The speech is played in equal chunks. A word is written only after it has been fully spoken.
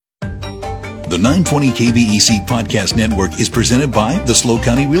The 920 KVEC Podcast Network is presented by the SLO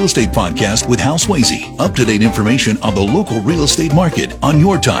County Real Estate Podcast with Hal Swayze. Up-to-date information on the local real estate market on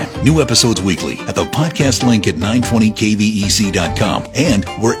your time. New episodes weekly at the podcast link at 920kvec.com and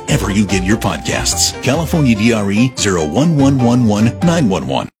wherever you get your podcasts. California DRE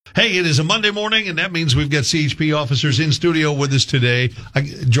 01111-911. Hey, it is a Monday morning, and that means we've got CHP officers in studio with us today.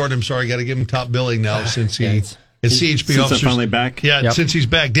 Jordan, I'm sorry, I got to give him top billing now since it's CHP officers. Since I'm finally back? Yeah, yep. Since he's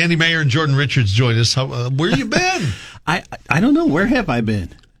back. Danny Mayer and Jordan Richards joined us. Where you been? I don't know. Where have I been?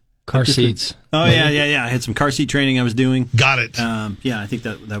 Car seats. Yeah. I had some car seat training I was doing. Got it. Yeah, I think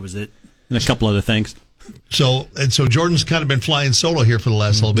that was it. And a couple other things. So Jordan's kind of been flying solo here for the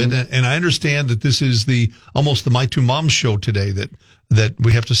last little bit, and I understand that this is almost the My Two Moms show today, that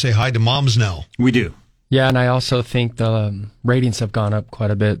we have to say hi to moms now. We do. Yeah, and I also think the ratings have gone up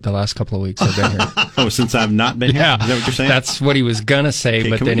quite a bit the last couple of weeks I've been here. Oh, since I've not been here? Yeah, is that what you're saying? That's what he was going to say.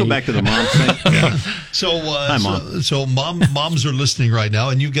 Okay, but can then we go back to the mom thing? Yeah. Hi, Mom. So moms are listening right now,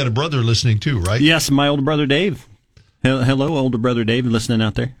 and you've got a brother listening too, right? Yes, my older brother Dave. Hello, older brother Dave, listening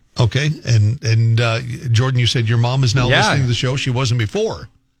out there. Okay, and Jordan, you said your mom is now listening to the show. She wasn't before.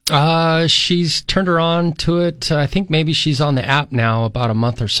 She's turned her on to it. I think maybe she's on the app now about a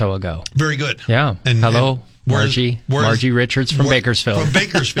month or so ago. Very good. Yeah. Hello, Margie Richards from Bakersfield. From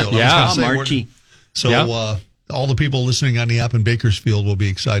Bakersfield. Yeah, Margie. So all the people listening on the app in Bakersfield will be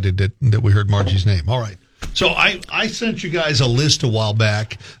excited that we heard Margie's name. All right. So I sent you guys a list a while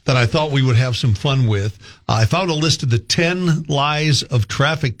back that I thought we would have some fun with. I found a list of the 10 lies of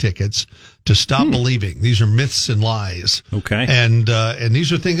traffic tickets to stop believing. These are myths and lies. Okay. And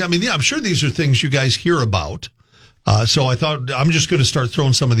these are things, I'm sure these are things you guys hear about. So I thought I'm just going to start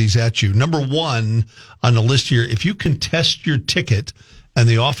throwing some of these at you. Number 1 on the list here, if you contest your ticket and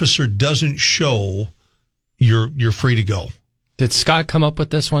the officer doesn't show, you're free to go. Did Scott come up with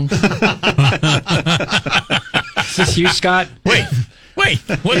this one? Is this you, Scott? Wait,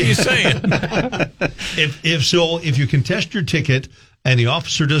 what are you saying? If you contest your ticket and the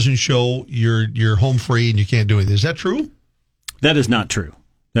officer doesn't show, you're home free and you can't do anything. Is that true? That is not true.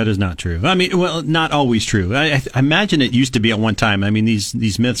 That is not true. I mean, well, not always true. I imagine it used to be at one time. I mean,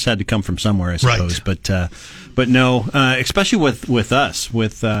 these myths had to come from somewhere, I suppose. Right. But no, especially with us,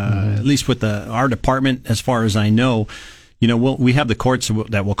 at least with our department, as far as I know. We have the courts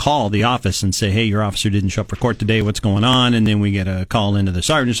that will call the office and say, hey, your officer didn't show up for court today. What's going on? And then we get a call into the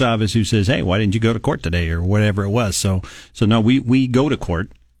sergeant's office who says, hey, why didn't you go to court today? Or whatever it was. So no, we go to court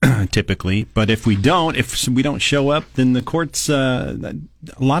typically. But if we don't show up, then the courts, a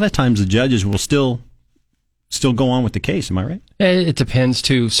lot of times the judges will still go on with the case. Am I right? It depends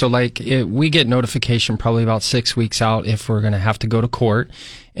too. So we get notification probably about 6 weeks out if we're going to have to go to court.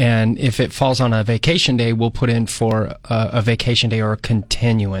 And if it falls on a vacation day, we'll put in for a vacation day or a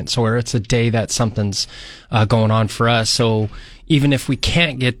continuance, or it's a day that something's going on for us. So even if we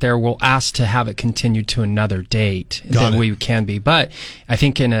can't get there, we'll ask to have it continued to another date than we can be. But I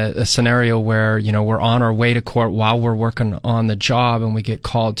think in a scenario where, we're on our way to court while we're working on the job and we get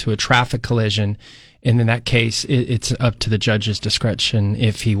called to a traffic collision, and in that case, it's up to the judge's discretion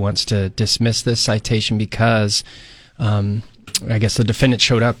if he wants to dismiss this citation because I guess the defendant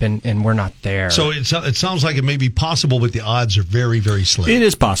showed up and we're not there. So it sounds like it may be possible, but the odds are very, very slim. It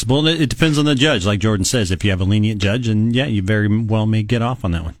is possible. It depends on the judge, like Jordan says. If you have a lenient judge, and you very well may get off on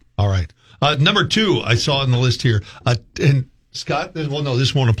that one. All right. Number 2, I saw on the list here. And Scott, well, no,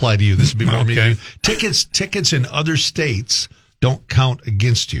 this won't apply to you. This would be more okay. Tickets in other states don't count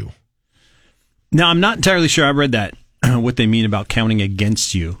against you. Now, I'm not entirely sure I read that, what they mean about counting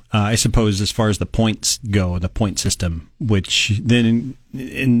against you. I suppose as far as the points go, the point system, which then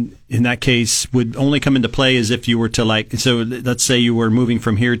in that case would only come into play as if you were to let's say you were moving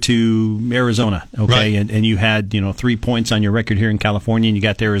from here to Arizona, okay, right. and you had 3 points on your record here in California and you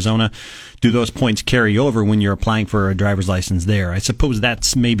got to Arizona. Do those points carry over when you're applying for a driver's license there? I suppose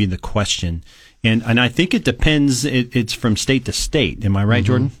that's maybe the question. And I think it depends. It's from state to state. Am I right,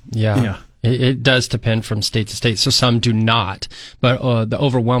 Jordan? Yeah. It does depend from state to state. So some do not, but the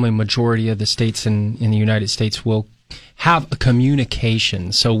overwhelming majority of the states in the United States will have a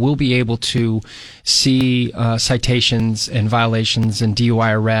communication. So we'll be able to see citations and violations and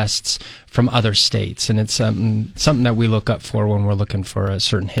DUI arrests from other states, and it's something that we look up for when we're looking for a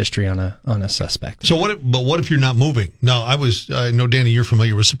certain history on a suspect. So what if you're not moving? Now, I know, Danny, you're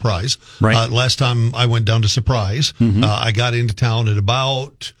familiar with Surprise. Right. Last time I went down to Surprise, I got into town at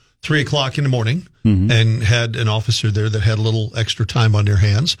about 3:00 in the morning and had an officer there that had a little extra time on their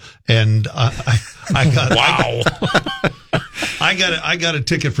hands. And I got, wow. I got a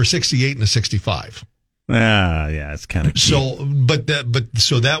ticket for 68 and a 65. Yeah, it's kind of so.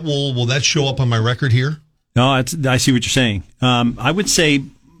 So that will that show up on my record here? No, I see what you're saying. I would say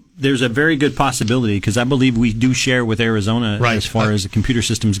there's a very good possibility because I believe we do share with Arizona as far as the computer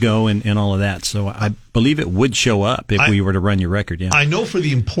systems go and all of that. So I believe it would show up if we were to run your record. Yeah, I know for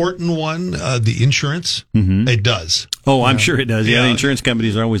the important one, the insurance, it does. Oh, I'm sure it does. Yeah, the insurance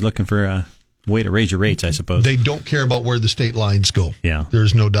companies are always looking for a way to raise your rates, I suppose. They don't care about where the state lines go. Yeah.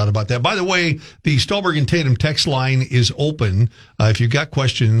 There's no doubt about that. By the way, the Stolberg and Tatum text line is open. If you've got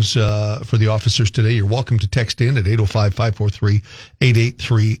questions for the officers today, you're welcome to text in at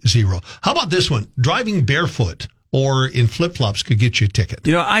 805-543-8830. How about this one? Driving barefoot or in flip-flops could get you a ticket.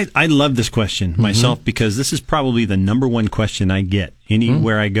 You know, I love this question myself because this is probably the number one question I get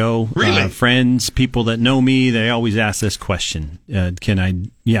anywhere I go. Really? Friends, people that know me, they always ask this question. Can I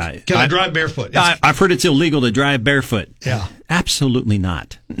drive barefoot? I've heard it's illegal to drive barefoot. Yeah. Absolutely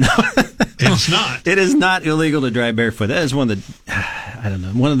not. It's not. It is not illegal to drive barefoot. That is one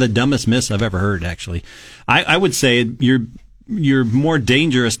of the dumbest myths I've ever heard, actually. I would say you're more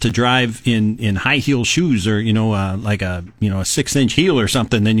dangerous to drive in high heel shoes or like a 6-inch heel or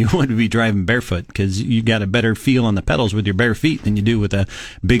something than you would to be driving barefoot because you got a better feel on the pedals with your bare feet than you do with a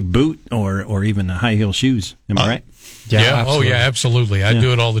big boot or even the high heel shoes. Am I right? Yeah. Oh yeah, absolutely. I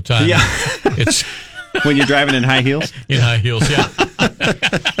do it all the time. Yeah. It's when you're driving in high heels. In high heels, yeah.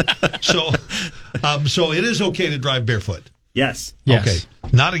 So it is okay to drive barefoot. Yes. Okay.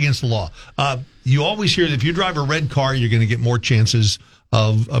 Not against the law. You always hear that if you drive a red car, you're going to get more chances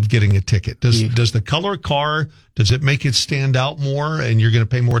of getting a ticket. Does the color car, does it make it stand out more and you're going to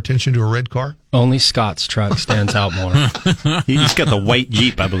pay more attention to a red car? Only Scott's truck stands out more. He's got the white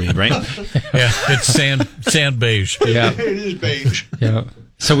Jeep, I believe, right? Yeah, it's sand beige. Yeah. It is beige. Yeah.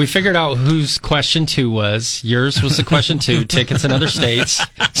 So we figured out whose question 2 was. Yours was the question 2, tickets in other states.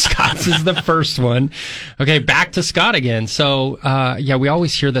 Scott's is the first one. Okay, back to Scott again. So, we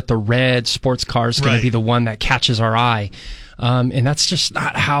always hear that the red sports car is going to be the one that catches our eye. And that's just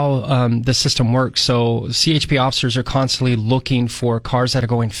not how the system works. So CHP officers are constantly looking for cars that are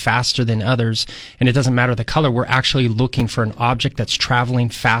going faster than others. And it doesn't matter the color. We're actually looking for an object that's traveling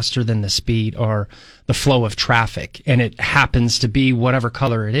faster than the speed or the flow of traffic. And it happens to be whatever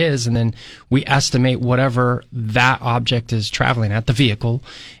color it is. And then we estimate whatever that object is traveling at, the vehicle.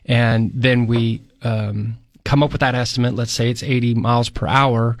 And then we come up with that estimate. Let's say it's 80 miles per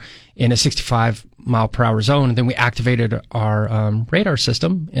hour in a 65 mile per hour zone, and then we activated our radar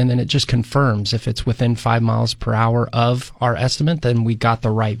system, and then it just confirms if it's within 5 miles per hour of our estimate, then we got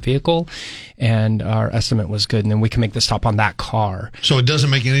the right vehicle, and our estimate was good, and then we can make the stop on that car. So it doesn't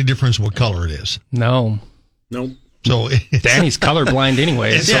make any difference what color it is? No. Nope. So Danny's colorblind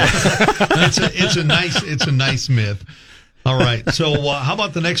anyway. It's a nice myth. All right. So how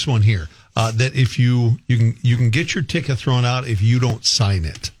about the next one here? That if you can get your ticket thrown out if you don't sign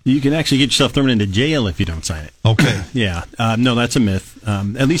it. You can actually get yourself thrown into jail if you don't sign it. Okay. Yeah. No, that's a myth.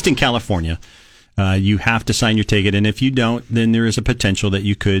 At least in California, you have to sign your ticket, and if you don't, then there is a potential that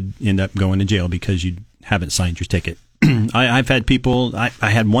you could end up going to jail because you haven't signed your ticket. I've had people. I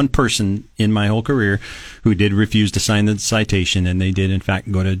had one person in my whole career who did refuse to sign the citation, and they did in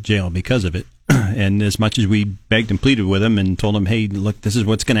fact go to jail because of it. And as much as we begged and pleaded with them and told them, hey, look, this is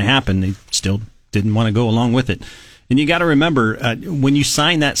what's going to happen, they still didn't want to go along with it. And you got to remember, when you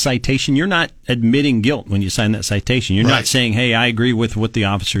sign that citation, you're not admitting guilt when you sign that citation. You're not saying, hey, I agree with what the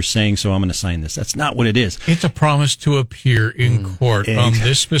officer's saying, so I'm going to sign this. That's not what it is. It's a promise to appear in court on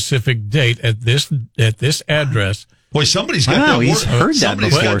this specific date at this address. Boy, somebody's got that. He's heard that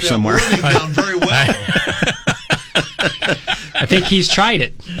before somewhere. Down very well. I think he's tried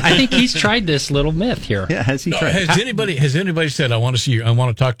it. I think he's tried this little myth here. Yeah, has he tried? Has anybody said, I want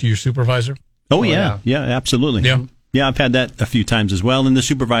to talk to your supervisor? Oh yeah, absolutely. Yeah, I've had that a few times as well, and the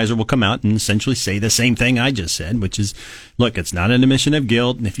supervisor will come out and essentially say the same thing I just said, which is, look, it's not an admission of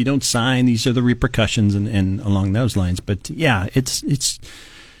guilt, and if you don't sign, these are the repercussions, and along those lines. But yeah, it's.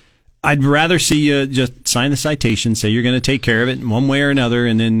 I'd rather see you just sign the citation, say you're going to take care of it in one way or another,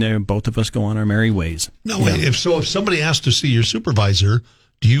 and then both of us go on our merry ways. No, if somebody asks to see your supervisor,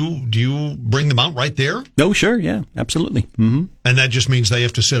 do you bring them out right there? Oh, sure, yeah, absolutely. Mm-hmm. And that just means they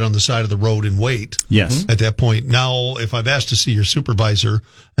have to sit on the side of the road and wait. Yes. At that point. Now, if I've asked to see your supervisor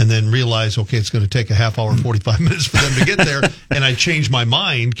and then realize, okay, it's going to take a half hour, 45 minutes for them to get there, and I change my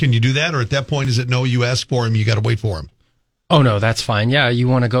mind, can you do that? Or at that point, is it no, you ask for him, you got to wait for him? Oh, no, that's fine. Yeah, you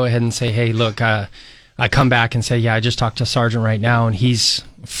want to go ahead and say, hey, look, I come back and say, yeah, I just talked to Sergeant right now, and he's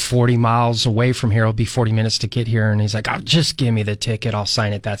 40 miles away from here. It'll be 40 minutes to get here. And he's like, just give me the ticket. I'll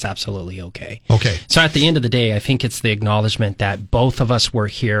sign it. That's absolutely okay. Okay. So at the end of the day, I think it's the acknowledgement that both of us were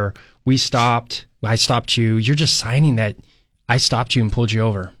here I stopped you. You're just signing that I stopped you and pulled you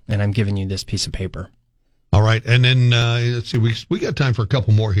over, and I'm giving you this piece of paper. All right. And then, let's see, we got time for a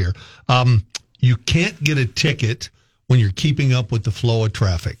couple more here. You can't get a ticket when you're keeping up with the flow of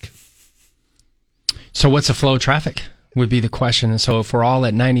traffic. So what's the flow of traffic would be the question. And so if we're all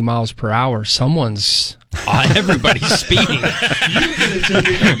at 90 miles per hour, everybody's speeding.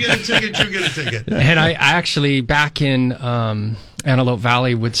 You get a ticket. And I actually, back in Antelope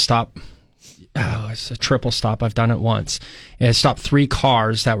Valley, would stop. Oh, it's a triple stop. I've done it once. And it stopped 3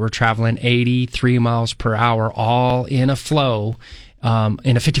 cars that were traveling 83 miles per hour, all in a flow,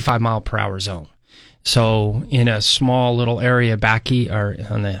 in a 55 mile per hour zone. So in a small little area or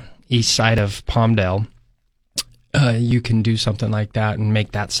on the east side of Palmdale, you can do something like that and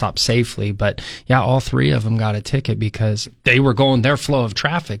make that stop safely. But yeah, all 3 of them got a ticket because they were going their flow of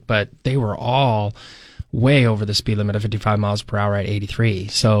traffic, but they were all way over the speed limit of 55 miles per hour at 83.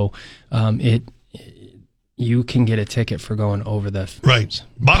 So you can get a ticket for going over the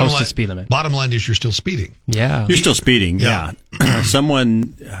posted speed limit. Bottom line is you're still speeding. Yeah. You're still speeding, yeah. If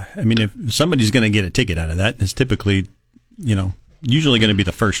somebody's going to get a ticket out of that, it's typically, usually going to be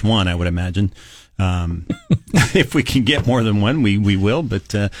the first one, I would imagine. If we can get more than one, we will.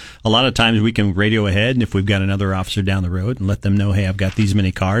 But a lot of times we can radio ahead, and if we've got another officer down the road, and let them know, hey, I've got these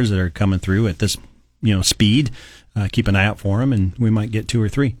many cars that are coming through at this speed. Keep an eye out for them, and we might get 2 or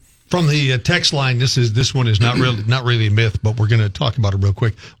 3. From the text line, this one is not really a myth, but we're going to talk about it real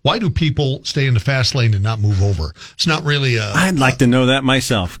quick. Why do people stay in the fast lane and not move over? It's not really I'd like to know that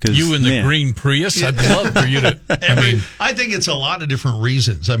myself. You in the green Prius? I'd love for you to. I think it's a lot of different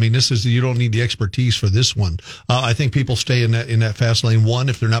reasons. I mean, you don't need the expertise for this one. I think people stay in that fast lane, one,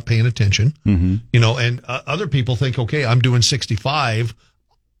 if they're not paying attention, and other people think, okay, I'm doing 65.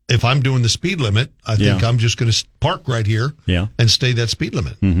 If I'm doing the speed limit, I think I'm just going to park right here and stay that speed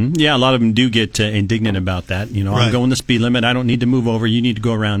limit. Mm-hmm. Yeah, a lot of them do get indignant about that. I'm going the speed limit. I don't need to move over. You need to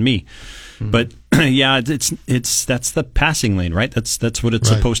go around me. Mm-hmm. But that's the passing lane, right? That's what it's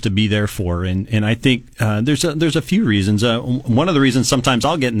supposed to be there for. And I think there's a few reasons. One of the reasons sometimes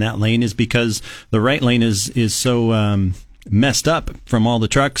I'll get in that lane is because the right lane is so messed up from all the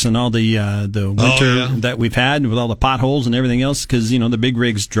trucks and all the winter that we've had with all the potholes and everything else, because the big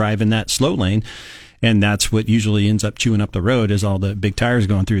rigs drive in that slow lane, and that's what usually ends up chewing up the road is all the big tires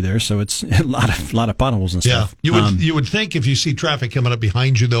going through there. So it's a lot of potholes and stuff. You would think if you see traffic coming up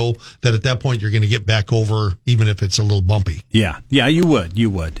behind you, though, that at that point you're going to get back over, even if it's a little bumpy. Yeah, you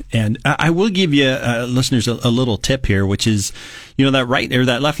would. And I will give you listeners a little tip here, which is, that right or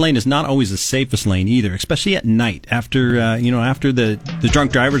that left lane is not always the safest lane either, especially at night after the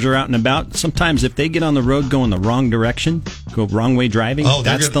drunk drivers are out and about. Sometimes if they get on the road going the wrong direction, go wrong way driving,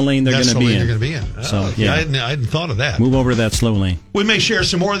 that's the lane they're going to be in. So I hadn't thought of that. Move over to that slow lane. We may share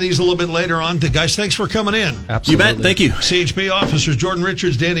some more of these a little bit later on. Guys, thanks for coming in. Absolutely. You bet. Thank you. CHP officers Jordan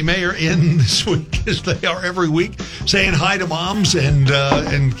Richards, Danny Mayer in this week, as they are every week, saying hi to moms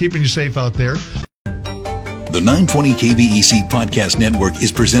and keeping you safe out there. The 920 KVEC Podcast Network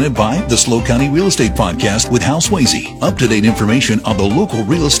is presented by the SLO County Real Estate Podcast with Hal Swayze. Up-to-date information on the local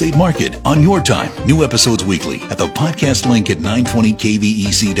real estate market on your time. New episodes weekly at the podcast link at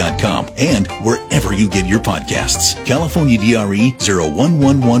 920kvec.com and wherever you get your podcasts. California DRE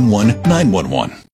 01111 911.